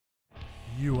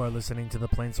You are listening to the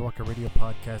Planeswalker Radio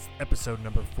Podcast, episode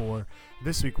number 4.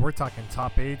 This week we're talking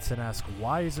top 8s and ask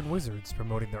why isn't Wizards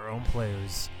promoting their own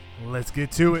players. Let's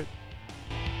get to it.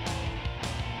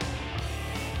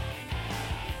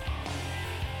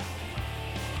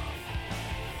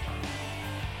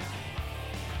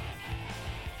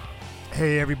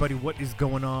 Hey everybody, what is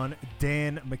going on?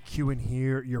 Dan McEwen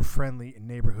here, your friendly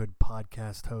neighborhood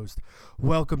podcast host.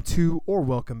 Welcome to or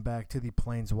welcome back to the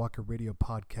Planeswalker Radio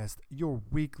Podcast, your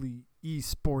weekly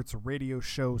esports radio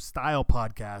show style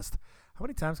podcast. How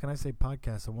many times can I say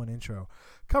podcast in one intro?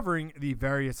 Covering the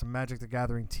various Magic the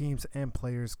Gathering teams and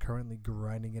players currently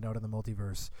grinding it out in the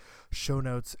multiverse. Show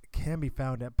notes can be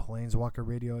found at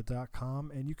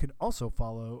planeswalkerradio.com, and you can also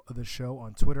follow the show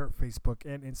on Twitter, Facebook,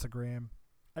 and Instagram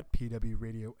at PW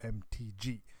Radio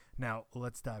MTG. Now,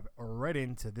 let's dive right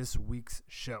into this week's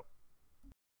show.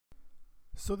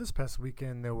 So this past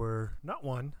weekend, there were not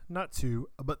one, not two,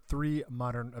 but 3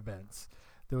 modern events.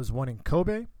 There was one in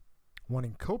Kobe, one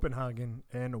in Copenhagen,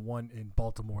 and one in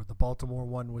Baltimore. The Baltimore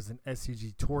one was an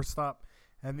SCG tour stop,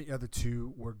 and the other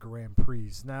 2 were Grand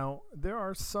Prix. Now, there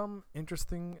are some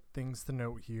interesting things to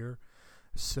note here.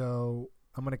 So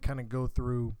I'm going to kind of go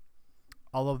through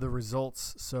all of the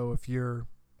results. So if you're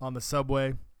on the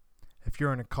subway, if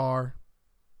you're in a car,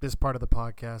 this part of the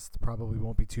podcast probably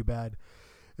won't be too bad.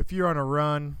 If you're on a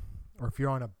run, or if you're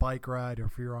on a bike ride, or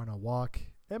if you're on a walk,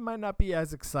 it might not be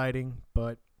as exciting,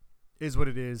 but is what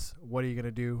it is. What are you going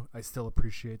to do? I still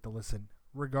appreciate the listen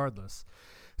regardless.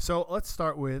 So let's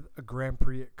start with a Grand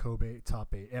Prix at Kobe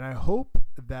top 8. And I hope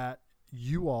that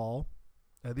you all,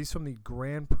 at least from the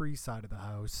Grand Prix side of the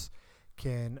house,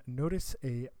 can notice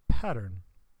a pattern.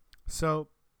 So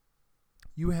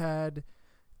you had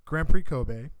Grand Prix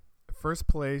Kobe. First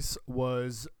place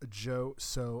was Joe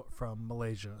So from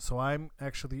Malaysia. So I'm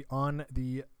actually on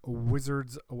the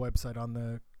Wizards website, on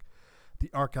the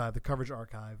archive, the coverage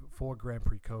archive for Grand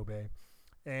Prix Kobe.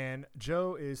 And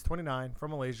Joe is 29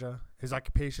 from Malaysia. His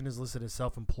occupation is listed as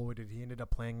self-employed, and he ended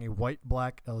up playing a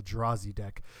white-black Eldrazi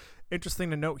deck. Interesting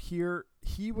to note here,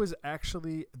 he was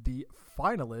actually the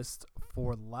finalist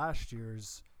for last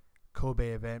year's Kobe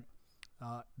event,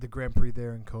 the Grand Prix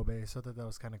there in Kobe. So I thought that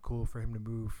was kind of cool for him to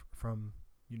move from,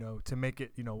 to make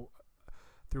it,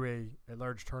 through a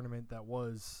large tournament that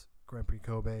was Grand Prix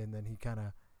Kobe, and then he kind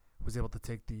of was able to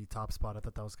take the top spot. I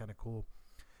thought that was kind of cool.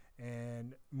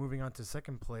 And moving on to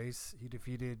second place, he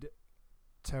defeated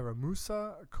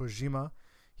Teramusa Kojima.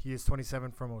 He is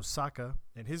 27 from Osaka,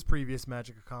 and his previous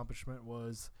Magic accomplishment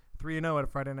was 3-0 at a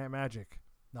Friday Night Magic.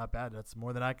 Not bad. That's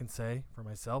more than I can say for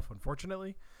myself,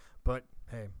 unfortunately. But,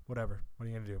 hey, whatever. What are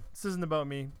you going to do? This isn't about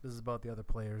me. This is about the other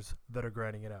players that are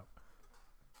grinding it out.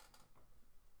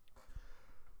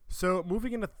 So,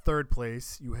 moving into third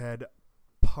place, you had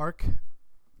Park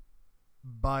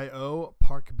BO.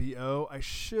 I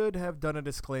should have done a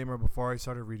disclaimer before I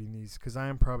started reading these, because I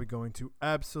am probably going to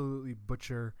absolutely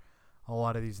butcher a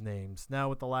lot of these names. Now,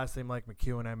 with the last name like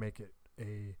McEwen, I make it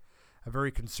a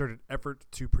very concerted effort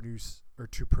to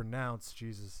pronounce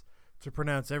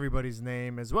everybody's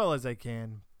name as well as I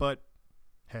can. But,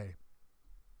 hey,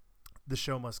 the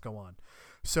show must go on.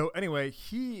 So, anyway,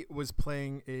 he was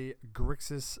playing a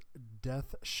Grixis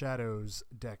Death Shadows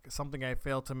deck. Something I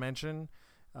failed to mention.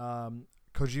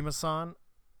 Kojima-san,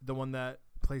 the one that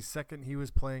plays second, he was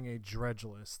playing a Dredge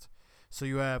list. So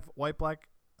you have white-black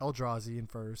Eldrazi in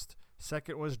first.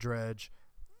 Second was Dredge.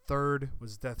 Third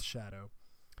was Death Shadow.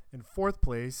 In fourth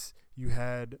place, you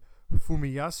had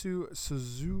Fumiyasu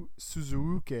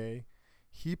Suzuki.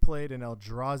 He played an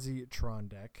Eldrazi Tron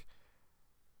deck.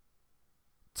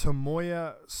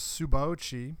 Tomoya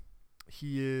Subauchi.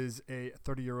 He is a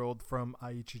 30-year-old from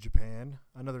Aichi, Japan,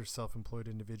 another self-employed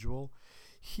individual.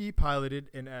 He piloted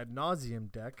an Ad Nauseam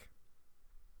deck.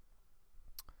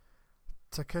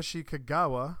 Takeshi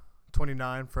Kagawa,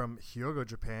 29, from Hyogo,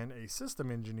 Japan, a system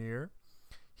engineer.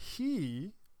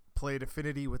 He played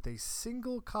Affinity with a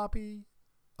single copy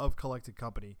of Collected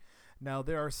Company. Now,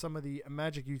 there are some of the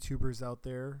Magic YouTubers out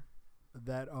there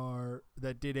that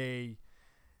did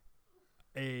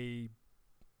a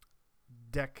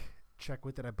deck check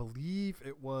with it. I believe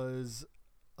it was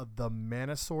the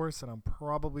Mana Source, and I'm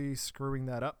probably screwing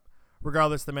that up.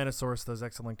 Regardless, the Mana Source does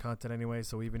excellent content anyway,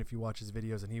 so even if you watch his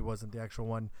videos and he wasn't the actual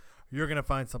one, you're going to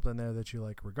find something there that you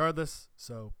like regardless.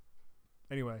 So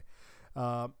anyway,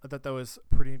 I thought that was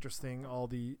pretty interesting.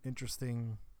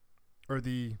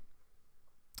 The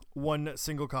one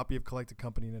single copy of Collected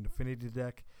Company in an Affinity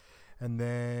deck. And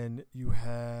then you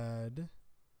had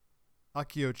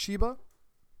Akio Chiba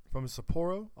from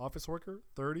Sapporo, office worker,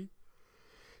 30.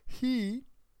 He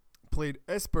played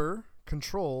Esper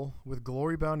control with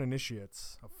Glorybound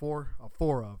Initiates, a four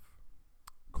of.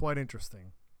 Quite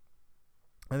interesting.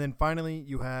 And then finally,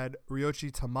 you had Ryochi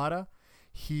Tamada.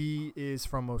 He is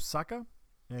from Osaka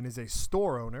and is a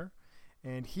store owner,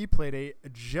 and he played a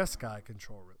Jeskai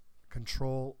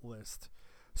control list.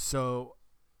 So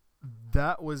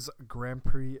that was Grand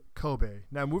Prix Kobe.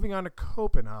 Now moving on to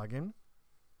Copenhagen.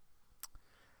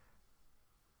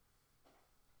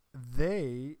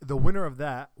 The winner of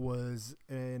that was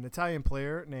an Italian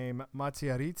player named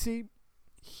Mattia Rizzi.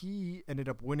 He ended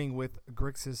up winning with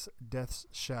Grixis Death's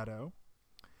Shadow.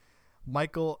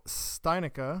 Michael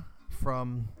Steinicke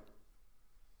from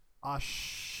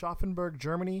Aschaffenburg,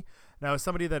 Germany. Now, as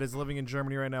somebody that is living in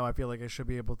Germany right now, I feel like I should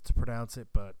be able to pronounce it,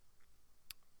 but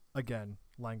again,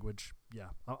 language, yeah,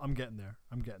 I'm getting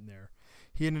there.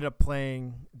 He ended up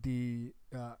playing the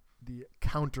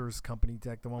Counters Company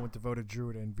deck, the one with Devoted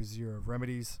Druid and Vizier of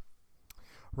Remedies.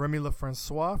 Remy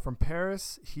Lefrancois from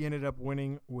Paris, he ended up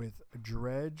winning with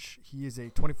Dredge. He is a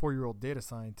 24-year-old data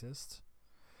scientist.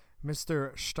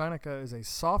 Mr. Steinicke is a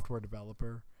software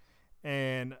developer.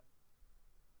 And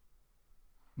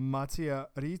Mattia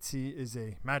Rizzi is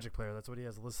a Magic player. That's what he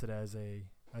has listed as an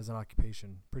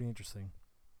occupation. Pretty interesting.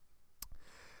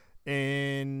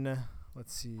 In,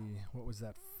 let's see, what was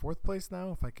that? Fourth place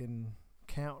now, if I can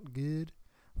count good.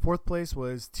 Fourth place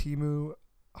was Timu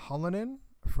Holonen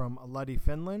from Lahti,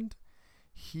 Finland.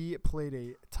 He played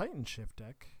a Titan Shift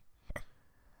deck.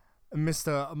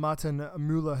 Mr. Martin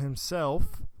Müller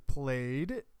himself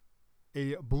played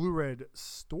a blue-red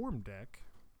Storm deck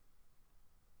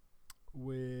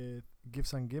with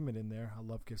Gifts Ungiven in there. I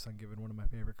love Gifts Ungiven, one of my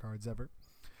favorite cards ever.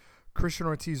 Christian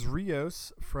Ortiz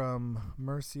Rios from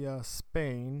Murcia,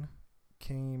 Spain,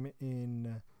 came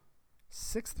in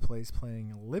 6th place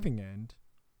playing Living End.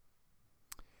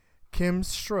 Kim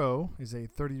Stroh is a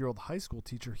 30-year-old high school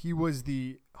teacher. He was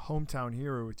the hometown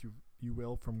hero, if you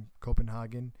will, from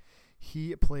Copenhagen.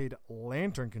 He played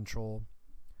Lantern Control.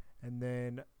 And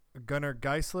then Gunnar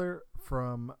Geisler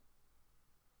from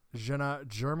Jena,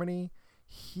 Germany.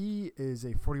 He is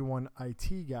a 41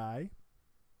 IT guy,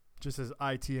 just as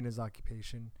IT in his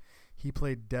occupation. He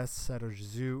played Death's Shadow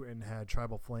Zoo and had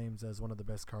Tribal Flames as one of the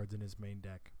best cards in his main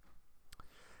deck.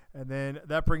 And then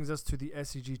that brings us to the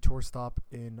SCG Tour Stop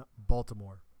in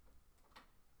Baltimore.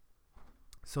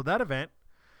 So that event,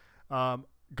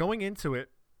 going into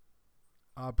it,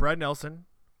 Brad Nelson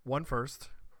won first.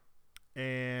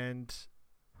 And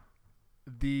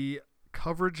the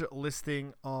coverage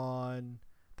listing on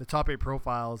the top 8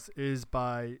 profiles is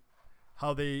by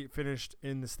how they finished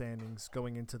in the standings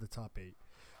going into the top 8.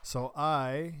 So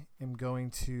I am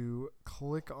going to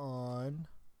click on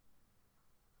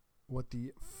what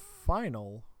the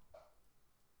final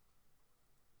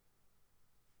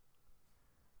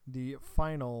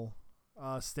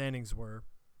standings were.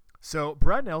 So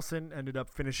Brad Nelson ended up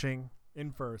finishing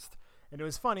in first. And it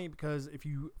was funny because if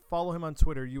you follow him on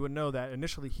Twitter, you would know that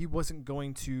initially he wasn't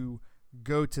going to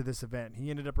go to this event. He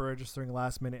ended up registering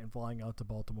last minute and flying out to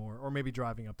Baltimore, or maybe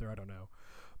driving up there, I don't know.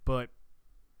 But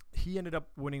he ended up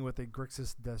winning with a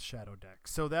Grixis Death Shadow deck.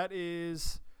 So that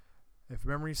is, if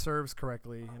memory serves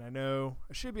correctly, and I know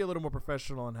I should be a little more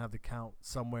professional and have the count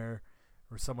somewhere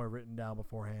written down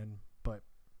beforehand, but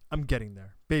I'm getting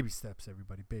there. Baby steps,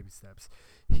 everybody, baby steps.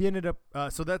 He ended up,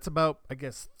 so that's about, I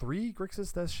guess, 3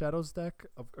 Grixis Death Shadows deck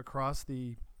across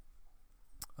the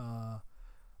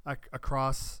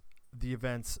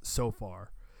events so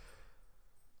far.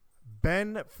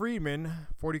 Ben Friedman,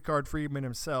 40-card Friedman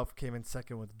himself, came in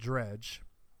second with Dredge.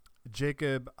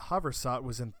 Jacob Haversat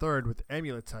was in third with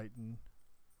Amulet Titan.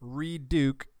 Reed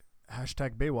Duke,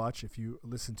 hashtag Baywatch if you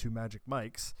listen to Magic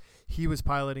Mike's, he was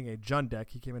piloting a Jund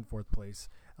deck. He came in 4th place.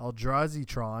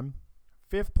 Aldrazitron,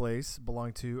 5th place,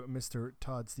 belonged to Mr.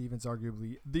 Todd Stevens,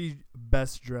 arguably the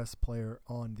best dressed player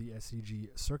on the SCG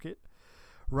circuit.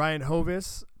 Ryan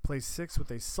Hovis placed 6th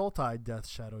with a Sultai Death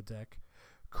Shadow deck.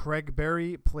 Craig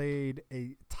Berry played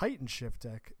a Titan Shift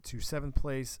deck to 7th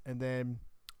place, and then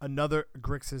another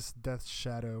Grixis Death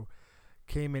Shadow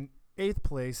came in 8th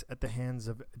place at the hands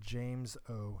of James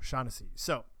O'Shaughnessy.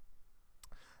 So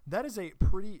that is a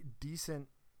pretty decent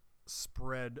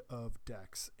spread of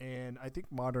decks, and I think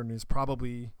Modern is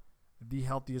probably the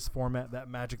healthiest format that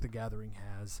Magic the Gathering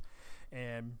has,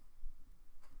 and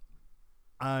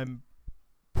I'm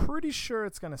pretty sure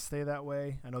it's going to stay that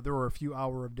way. I know there were a few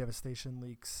Hour of Devastation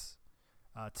leaks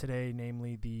today,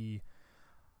 namely the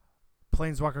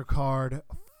Planeswalker card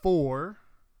for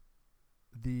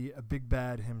the Big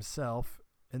Bad himself,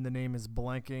 and the name is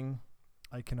blanking.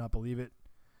 I cannot believe it.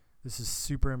 This is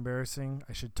super embarrassing.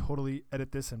 I should totally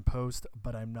edit this and post,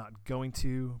 but I'm not going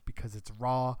to because it's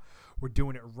raw. We're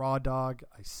doing it raw, dog.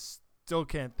 I still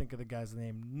can't think of the guy's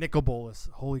name. Nicol Bolas.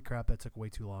 Holy crap, that took way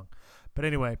too long. But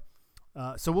anyway,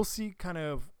 so we'll see kind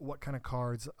of what kind of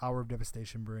cards Hour of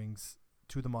Devastation brings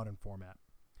to the modern format.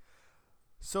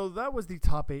 So that was the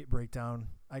top 8 breakdown.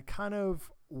 I kind of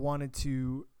wanted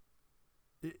to...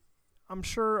 I'm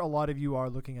sure a lot of you are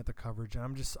looking at the coverage,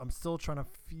 and I'm still trying to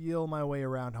feel my way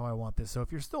around how I want this. So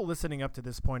if you're still listening up to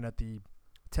this point at the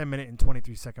 10-minute and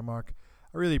 23-second mark,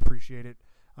 I really appreciate it.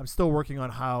 I'm still working on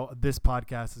how this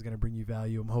podcast is going to bring you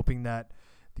value. I'm hoping that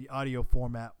the audio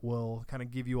format will kind of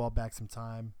give you all back some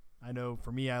time. I know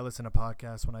for me, I listen to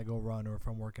podcasts when I go run or if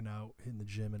I'm working out, in the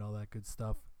gym and all that good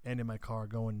stuff, and in my car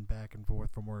going back and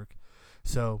forth from work.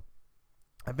 So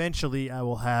eventually I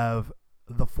will have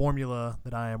the formula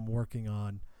that I am working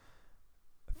on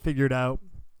figured out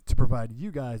to provide you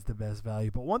guys the best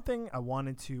value. But one thing I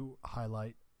wanted to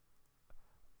highlight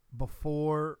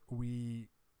before we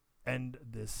end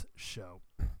this show,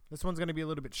 this one's going to be a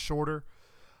little bit shorter,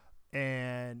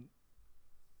 and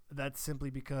that's simply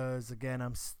because, again,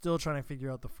 I'm still trying to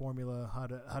figure out the formula,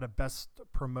 how to best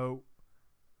promote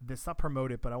this, not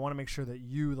promote it, but I want to make sure that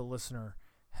you, the listener,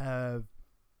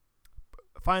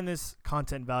 find this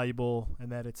content valuable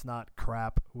and that it's not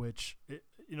crap, which,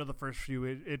 the first few,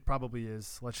 it probably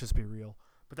is. Let's just be real.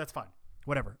 But that's fine.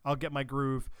 Whatever. I'll get my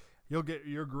groove. You'll get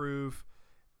your groove,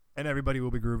 and everybody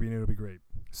will be groovy, and it'll be great.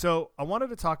 So I wanted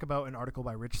to talk about an article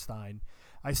by Rich Stein.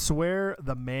 I swear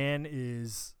the man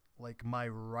is like my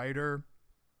writer.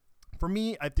 For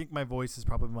me, I think my voice is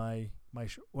probably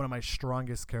one of my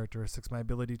strongest characteristics, my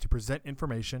ability to present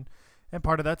information, and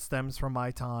part of that stems from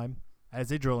my time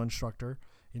as a drill instructor.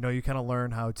 You kind of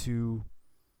learn how to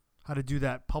do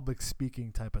that public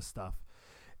speaking type of stuff.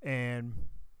 And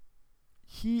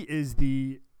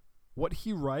what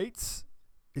he writes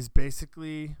is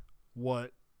basically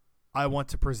what I want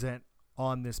to present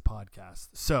on this podcast.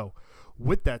 So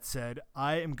with that said,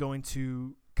 I am going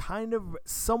to kind of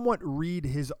somewhat read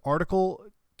his article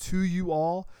to you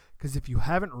all, because if you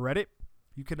haven't read it,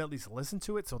 you can at least listen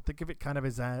to it. So think of it kind of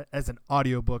as an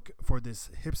audiobook for this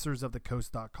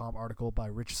hipstersofthecoast.com article by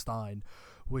Rich Stein,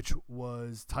 which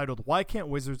was titled, "Why Can't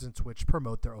Wizards and Twitch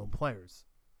Promote Their Own Players?"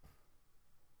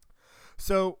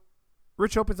 So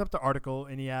Rich opens up the article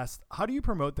and he asks, how do you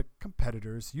promote the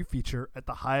competitors you feature at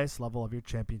the highest level of your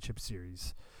championship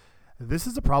series? This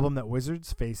is a problem that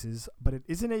Wizards faces, but it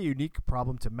isn't a unique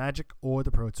problem to Magic or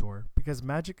the Pro Tour, because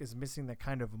Magic is missing the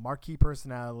kind of marquee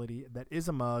personality that is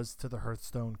Amaz to the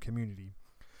Hearthstone community.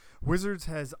 Wizards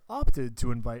has opted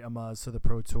to invite Amaz to the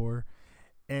Pro Tour,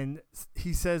 and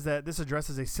he says that this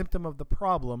addresses a symptom of the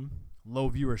problem, low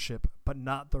viewership, but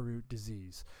not the root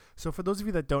disease. So for those of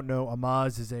you that don't know,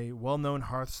 Amaz is a well-known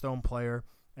Hearthstone player,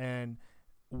 and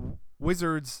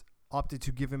Wizards opted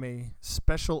to give him a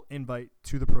special invite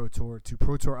to the Pro Tour, to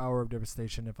Pro Tour Hour of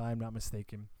Devastation, if I'm not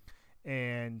mistaken.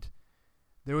 And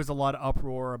there was a lot of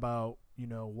uproar about,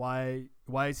 why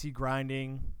is he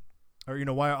grinding? Or,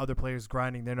 why are other players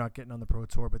grinding? They're not getting on the Pro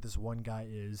Tour, but this one guy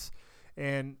is.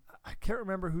 And I can't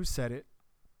remember who said it.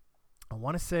 I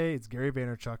want to say it's Gary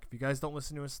Vaynerchuk. If you guys don't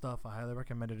listen to his stuff, I highly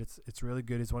recommend it. It's really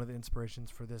good. It's one of the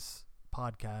inspirations for this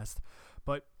podcast.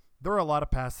 But there are a lot of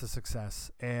paths to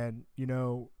success. And,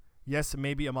 yes,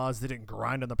 maybe Amaz didn't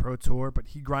grind on the Pro Tour, but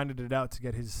he grinded it out to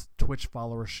get his Twitch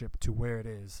followership to where it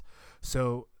is.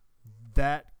 So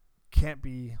that can't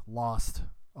be lost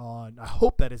on, I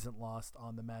hope that isn't lost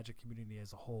on the Magic community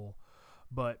as a whole.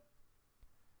 But,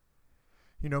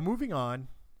 moving on,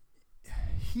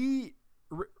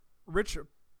 Rich,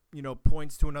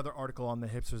 points to another article on the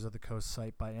Hipsters of the Coast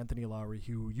site by Anthony Lowry,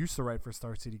 who used to write for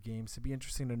Star City Games. It'd be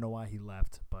interesting to know why he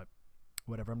left, but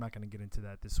whatever. I'm not going to get into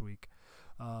that this week.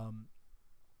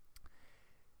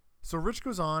 So Rich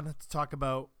goes on to talk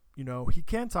about, he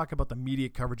can talk about the media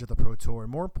coverage of the Pro Tour,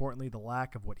 and more importantly, the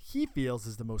lack of what he feels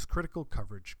is the most critical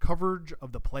coverage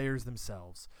of the players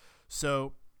themselves.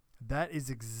 So that is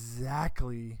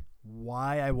exactly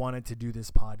why I wanted to do this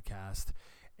podcast.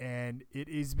 And it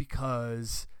is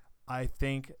because I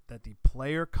think that the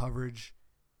player coverage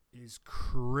is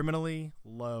criminally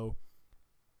low.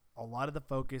 A lot of the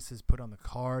focus is put on the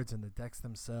cards and the decks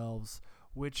themselves,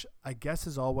 which I guess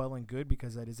is all well and good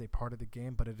because that is a part of the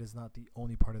game, but it is not the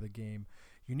only part of the game.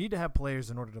 You need to have players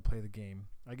in order to play the game.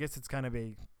 I guess it's kind of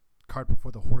a cart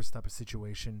before the horse type of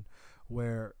situation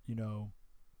where,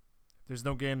 there's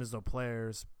no game, there's no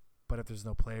players, but if there's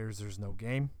no players, there's no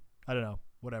game. I don't know,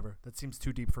 whatever. That seems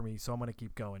too deep for me, so I'm going to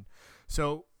keep going.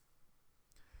 So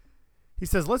he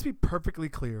says, let's be perfectly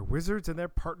clear. Wizards and their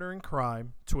partner in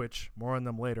crime, Twitch, more on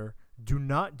them later, do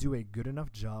not do a good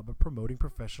enough job of promoting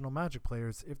professional Magic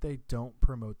players if they don't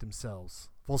promote themselves.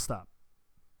 Full stop.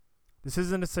 This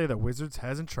isn't to say that Wizards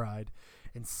hasn't tried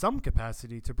in some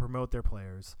capacity to promote their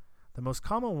players. The most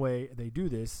common way they do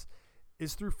this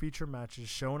is through feature matches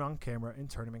shown on camera in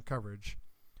tournament coverage.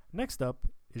 Next up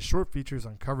is short features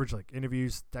on coverage like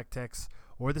interviews, deck techs,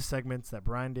 or the segments that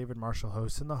Brian David Marshall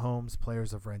hosts in the homes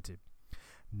players have rented.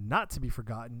 Not to be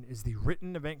forgotten is the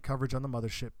written event coverage on the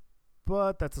mothership,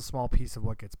 but that's a small piece of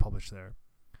what gets published there.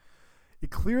 It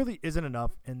clearly isn't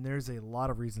enough, and there's a lot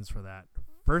of reasons for that.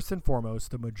 First and foremost,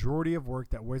 the majority of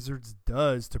work that Wizards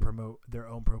does to promote their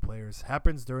own pro players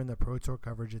happens during the Pro Tour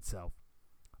coverage itself.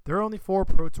 There are only 4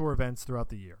 Pro Tour events throughout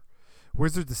the year.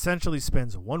 Wizards essentially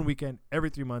spends one weekend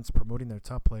every 3 months promoting their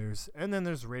top players, and then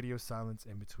there's radio silence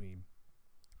in between.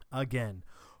 Again,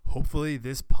 hopefully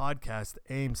this podcast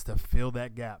aims to fill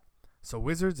that gap. So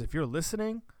Wizards, if you're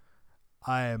listening,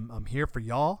 I'm here for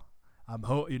y'all. I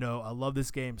love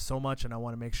this game so much, and I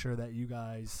want to make sure that you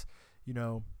guys,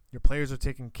 your players are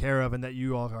taken care of and that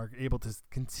you all are able to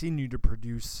continue to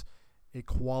produce a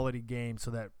quality game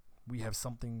so that we have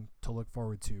something to look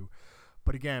forward to.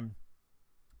 But again,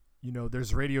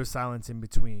 there's radio silence in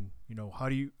between.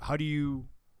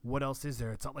 What else is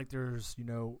there? It's not like there's,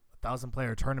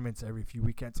 1,000-player tournaments every few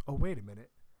weekends. Oh, wait a minute.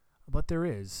 But there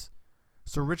is.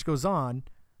 So Rich goes on,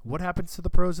 what happens to the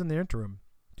pros in the interim?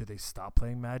 Do they stop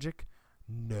playing Magic?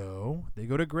 No. They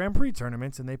go to Grand Prix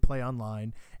tournaments and they play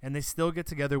online, and they still get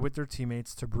together with their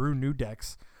teammates to brew new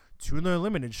decks, tune their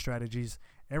limited strategies,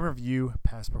 and review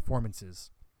past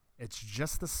performances. It's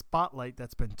just the spotlight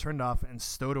that's been turned off and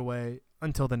stowed away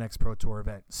until the next Pro Tour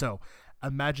event. So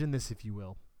imagine this, if you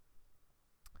will.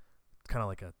 Kind of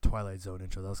like a Twilight Zone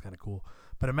intro. That was kind of cool.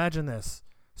 But imagine this.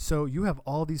 So you have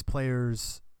all these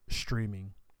players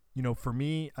streaming. For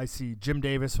me, I see Jim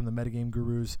Davis from the Metagame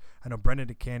Gurus. I know Brendan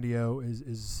DeCandio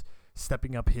is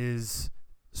stepping up his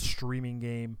streaming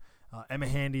game. Emma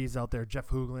Handy's out there. Jeff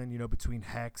Hoogland, between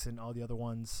Hex and all the other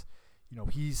ones.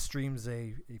 He streams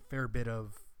a fair bit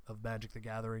of Magic the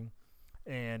Gathering.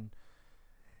 And,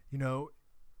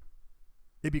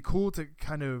 it'd be cool to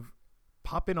kind of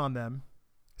pop in on them,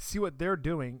 see what they're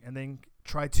doing, and then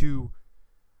try to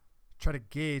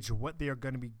gauge what they are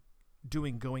going to be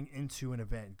doing going into an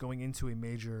event, going into a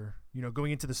major,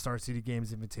 going into the Star City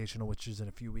Games Invitational, which is in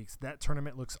a few weeks. That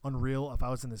tournament looks unreal. If I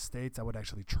was in the States, I would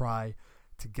actually try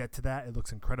to get to that. It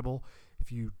looks incredible.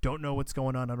 If you don't know what's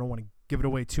going on, I don't want to give it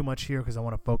away too much here because I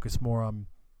want to focus more on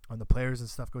the players and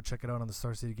stuff. Go check it out on the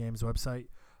Star City Games website.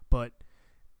 But,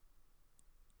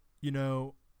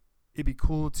 it'd be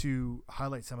cool to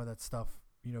highlight some of that stuff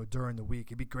during the week.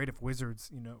 It'd be great if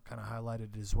Wizards, kind of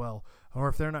highlighted it as well. Or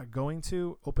if they're not going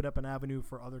to, open up an avenue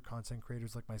for other content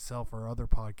creators like myself or other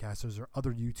podcasters or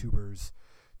other YouTubers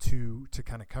to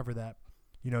kind of cover that.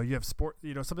 You have sport,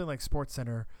 something like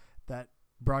SportsCenter that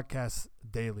broadcasts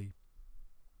daily.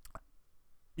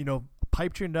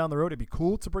 Pipe dream down the road, it'd be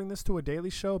cool to bring this to a daily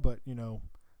show, but,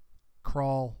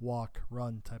 crawl, walk,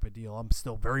 run type of deal. I'm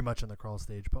still very much in the crawl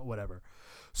stage, but whatever.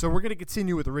 So we're going to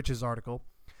continue with Rich's article.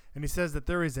 And he says that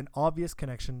there is an obvious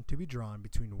connection to be drawn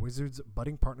between Wizards'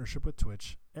 budding partnership with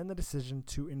Twitch and the decision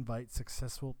to invite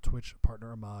successful Twitch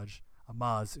partner Amaz,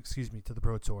 to the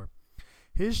Pro Tour.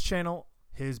 His channel,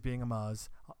 his being Amaz,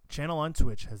 channel on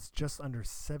Twitch has just under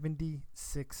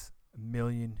 76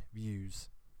 million views.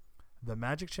 The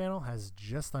Magic channel has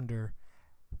just under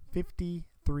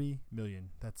 53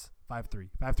 million. That's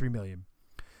 53 million.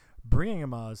 Bringing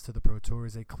Amaz to the Pro Tour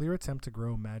is a clear attempt to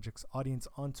grow Magic's audience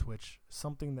on Twitch,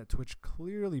 something that Twitch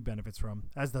clearly benefits from,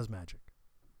 as does Magic.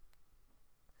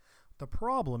 The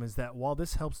problem is that while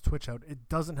this helps Twitch out, it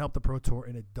doesn't help the Pro Tour,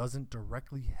 and it doesn't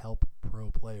directly help pro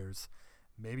players.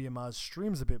 Maybe Amaz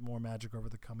streams a bit more Magic over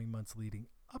the coming months leading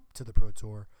up to the Pro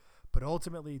Tour, but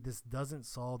ultimately this doesn't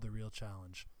solve the real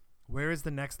challenge. Where is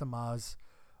the next Amaz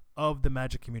of the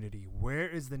Magic community? Where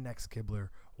is the next Kibler?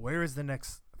 Where is the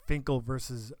next Finkel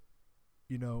versus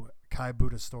Kai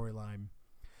Buddha storyline?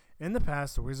 In the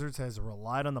past, Wizards has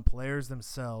relied on the players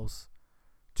themselves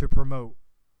to promote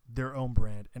their own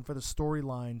brand and for the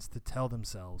storylines to tell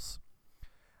themselves.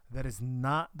 That is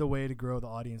not the way to grow the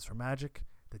audience for Magic.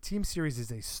 The Team Series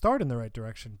is a start in the right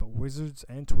direction, but Wizards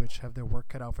and Twitch have their work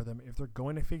cut out for them if they're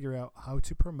going to figure out how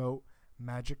to promote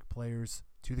Magic players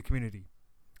to the community.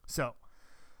 So,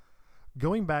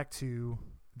 going back to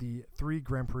the 3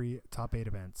 Grand Prix top 8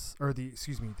 events, or the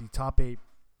top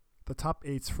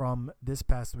 8s from this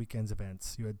past weekend's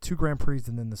events. You had 2 Grand Prix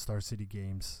and then the Star City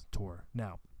Games tour.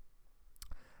 Now,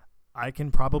 I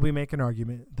can probably make an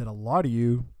argument that a lot of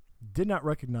you did not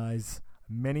recognize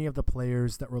many of the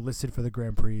players that were listed for the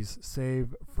Grand Prix,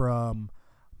 save from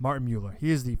Martin Mueller.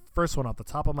 He is the first one off the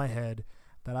top of my head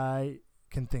that I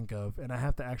can think of, and I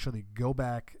have to actually go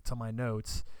back to my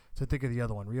notes to think of the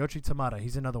other one. Ryoichi Tamada,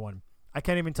 he's another one. I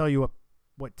can't even tell you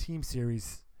what team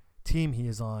he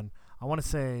is on. I want to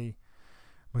say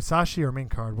Musashi or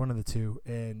Minkard, one of the two.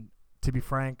 And to be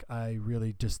frank, I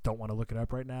really just don't want to look it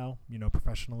up right now.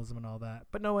 Professionalism and all that.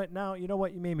 But know what? Now, you know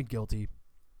what? You made me guilty.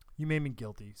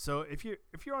 So if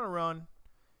you're on a run,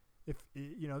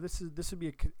 this would be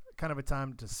a kind of a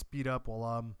time to speed up while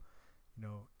I'm,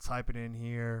 typing in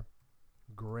here.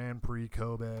 Grand Prix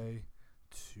Kobe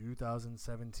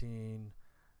 2017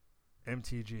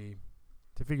 MTG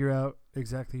to figure out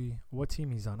exactly what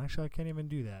team he's on. Actually, I can't even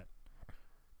do that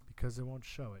because it won't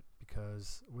show it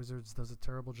because Wizards does a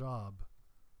terrible job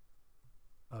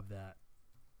of that.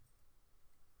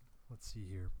 Let's see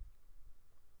here.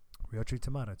 Ryoichi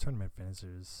Tamada, tournament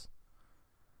finishers.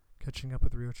 Catching up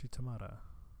with Ryoichi Tamada.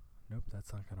 Nope,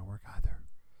 that's not going to work either.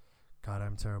 God,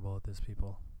 I'm terrible at this,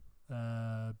 people.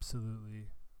 Absolutely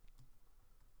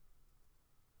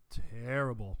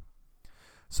terrible.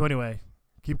 So anyway,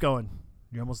 keep going.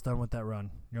 You're almost done with that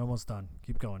run. You're almost done.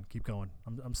 Keep going.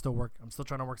 I'm still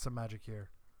trying to work some magic here.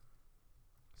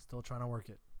 Still trying to work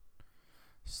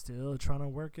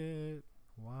it.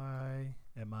 Why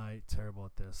am I terrible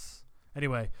at this?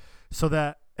 Anyway, so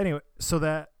that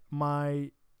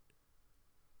my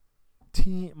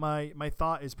team, my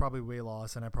thought is probably way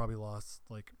lost, and I probably lost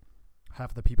like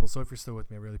half of the people. So if you're still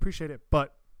with me, I really appreciate it.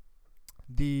 But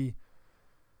the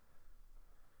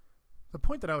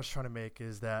point that I was trying to make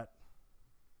is that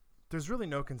there's really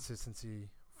no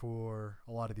consistency for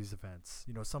a lot of these events.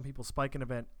 Some people spike an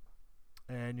event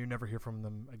and you never hear from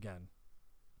them again.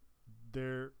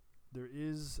 There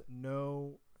is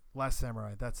no Last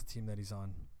Samurai. That's the team that he's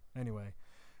on. Anyway,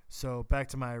 so back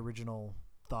to my original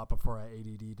thought before I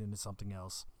ADD'd into something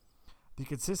else. The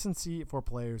consistency for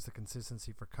players, the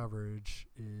consistency for coverage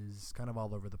is kind of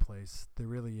all over the place. There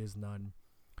really is none.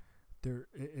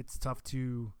 It's tough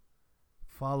to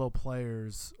follow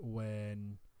players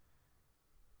when,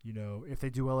 if they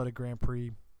do well at a Grand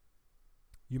Prix,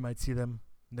 you might see them.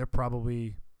 That's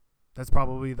probably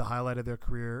the highlight of their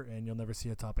career, and you'll never see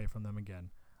a top 8 from them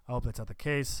again. I hope that's not the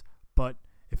case, but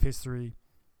if history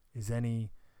is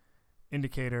any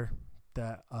indicator,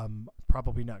 that I'm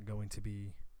probably not going to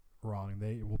be wrong.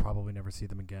 They will probably never see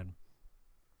them again.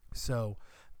 So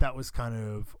that was kind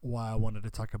of why I wanted to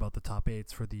talk about the top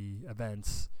 8s for the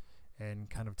events and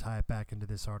kind of tie it back into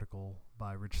this article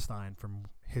by Rich Stein from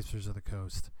Hipsters of the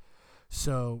Coast.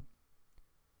 So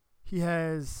he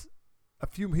goes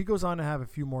on to have a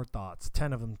few more thoughts,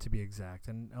 10 of them to be exact.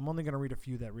 And I'm only going to read a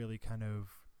few that really kind of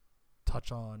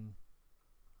touch on,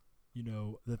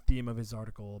 the theme of his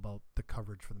article about the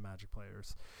coverage for the Magic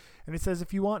players. And it says,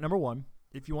 number one,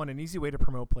 if you want an easy way to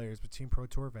promote players between Pro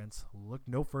Tour events, look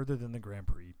no further than the Grand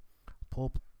Prix.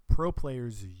 Pro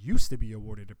players used to be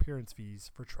awarded appearance fees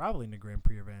for traveling to Grand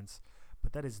Prix events,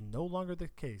 but that is no longer the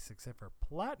case except for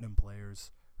Platinum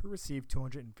players who receive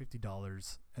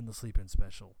 $250 and the sleep-in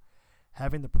special.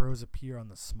 Having the pros appear on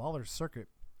the smaller circuit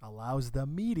allows the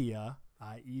media,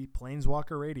 i.e.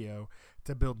 Planeswalker Radio,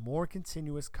 to build more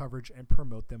continuous coverage and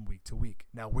promote them week to week.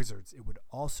 Now, Wizards, it would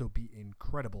also be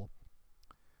incredible.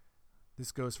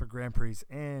 This goes for Grand Prix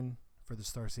and for the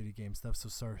Star City Games stuff. So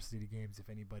Star City Games, if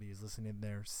anybody is listening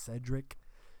there, Cedric,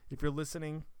 if you're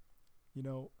listening,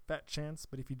 fat chance,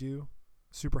 but if you do,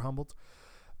 super humbled.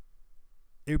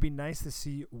 It would be nice to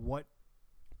see what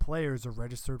players are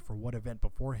registered for what event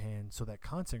beforehand so that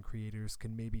content creators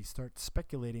can maybe start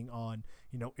speculating on,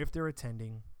 if they're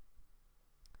attending,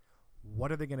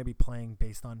 what are they going to be playing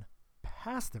based on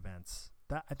past events.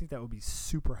 I think that would be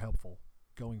super helpful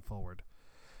going forward.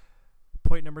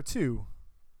 Point number 2,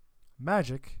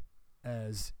 Magic,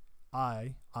 as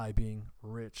I being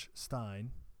Rich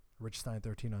Stein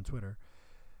 13 on Twitter,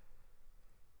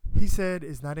 he said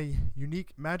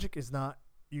Magic is not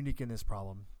unique in this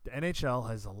problem. The NHL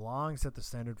has long set the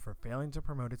standard for failing to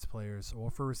promote its players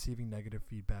or for receiving negative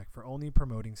feedback for only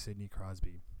promoting Sidney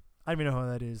Crosby. I don't even know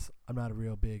who that is. I'm not a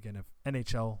real big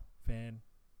NHL fan,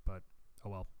 but oh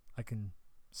well. I can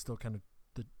still kind of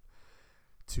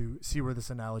to see where this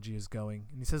analogy is going.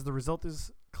 And he says the result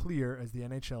is clear as the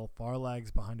NHL far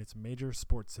lags behind its major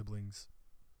sports siblings,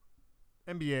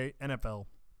 NBA, NFL,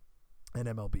 and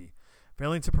MLB.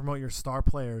 Failing to promote your star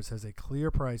players has a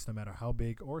clear price no matter how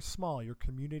big or small your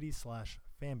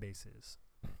community/fan base is.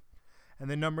 And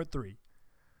then number 3,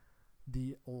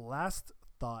 the last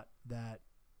thought that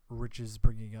Rich is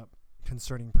bringing up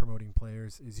concerning promoting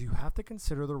players is you have to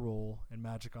consider the role in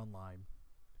Magic Online.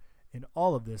 in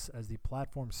all of this, as the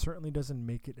platform certainly doesn't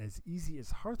make it as easy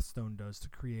as Hearthstone does to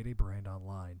create a brand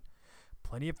online.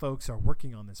 Plenty of folks are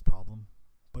working on this problem,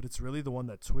 but it's really the one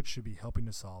that Twitch should be helping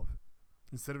to solve,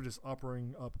 instead of just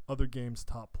offering up other games'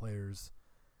 top players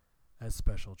as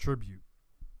special tribute.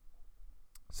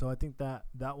 So I think that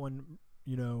one,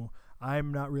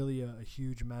 I'm not really a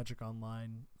huge Magic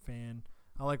Online fan.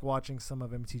 I like watching some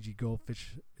of MTG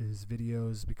Goldfish's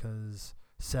videos because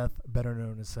Seth, better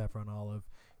known as Saffron Olive,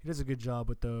 he does a good job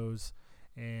with those.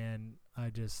 And I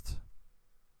just,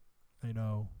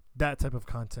 that type of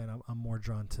content, I'm more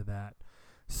drawn to that.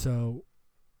 So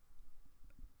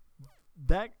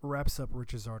that wraps up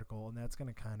Rich's article, and that's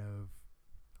going to kind of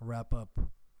wrap up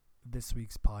this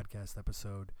week's podcast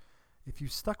episode. If you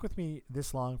stuck with me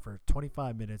this long for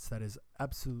 25 minutes, that is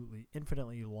absolutely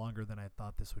infinitely longer than I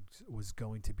thought this was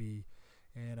going to be.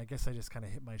 And I guess I just kind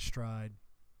of hit my stride.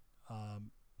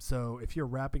 So if you're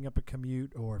wrapping up a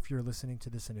commute, or if you're listening to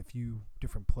this in a few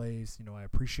different plays, I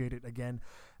appreciate it. Again,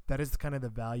 that is kind of the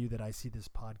value that I see this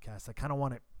podcast. I kind of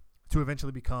want it to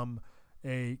eventually become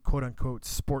a quote-unquote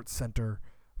sports center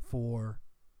for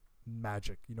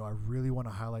Magic. I really want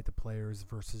to highlight the players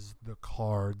versus the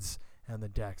cards and the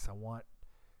decks. I want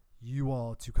you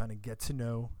all to kind of get to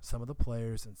know some of the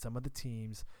players and some of the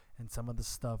teams and some of the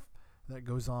stuff that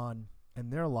goes on in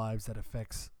their lives that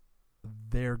affects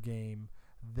their game,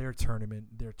 their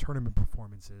tournament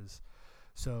performances.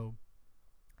 So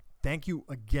thank you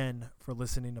again for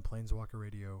listening to Planeswalker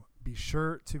Radio. Be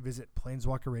sure to visit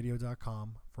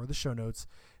planeswalkerradio.com for the show notes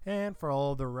and for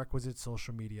all the requisite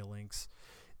social media links.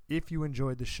 If you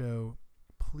enjoyed the show,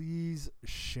 please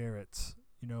share it.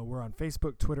 We're on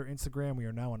Facebook, Twitter, Instagram. We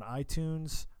are now on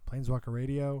iTunes, Planeswalker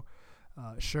Radio.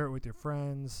 Share it with your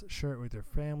friends. Share it with your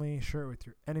family. Share it with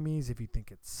your enemies. If you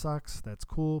think it sucks, that's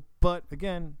cool. But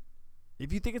again,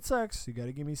 if you think it sucks, you got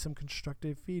to give me some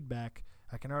constructive feedback.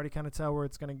 I can already kind of tell where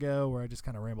it's going to go, where I just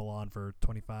kind of ramble on for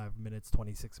 25 minutes,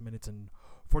 26 minutes, and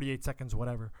 48 seconds,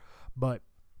 whatever. But,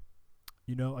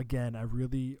 again, I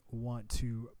really want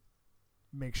to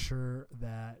make sure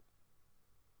that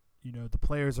the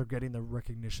players are getting the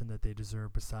recognition that they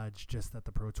deserve, besides just at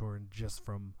the Pro Tour and just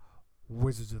from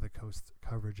Wizards of the Coast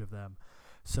coverage of them.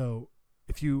 So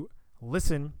if you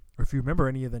listen, or if you remember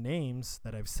any of the names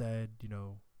that I've said,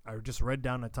 I just read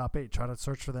down the top 8, try to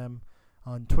search for them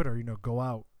on Twitter, go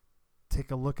out,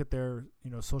 take a look at their,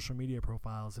 social media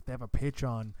profiles. If they have a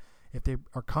Patreon, if they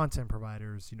are content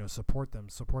providers, support them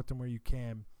where you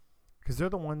can, because they're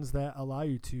the ones that allow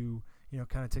you to,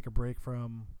 kind of take a break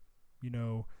from,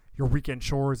 your weekend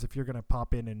chores. If you're going to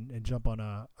pop in and jump on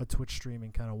a Twitch stream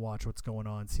and kind of watch what's going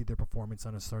on, see their performance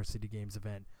on a Star City Games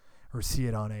event, or see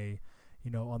it on a,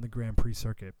 on the Grand Prix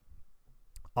circuit.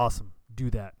 Awesome. Do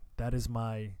that. That is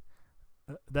my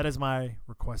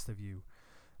request of you.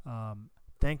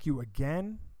 Thank you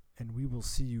again, and we will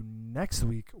see you next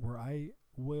week, where I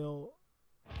will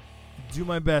do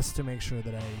my best to make sure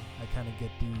that I kind of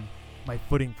get my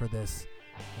footing for this,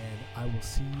 and I will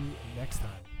see you next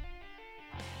time.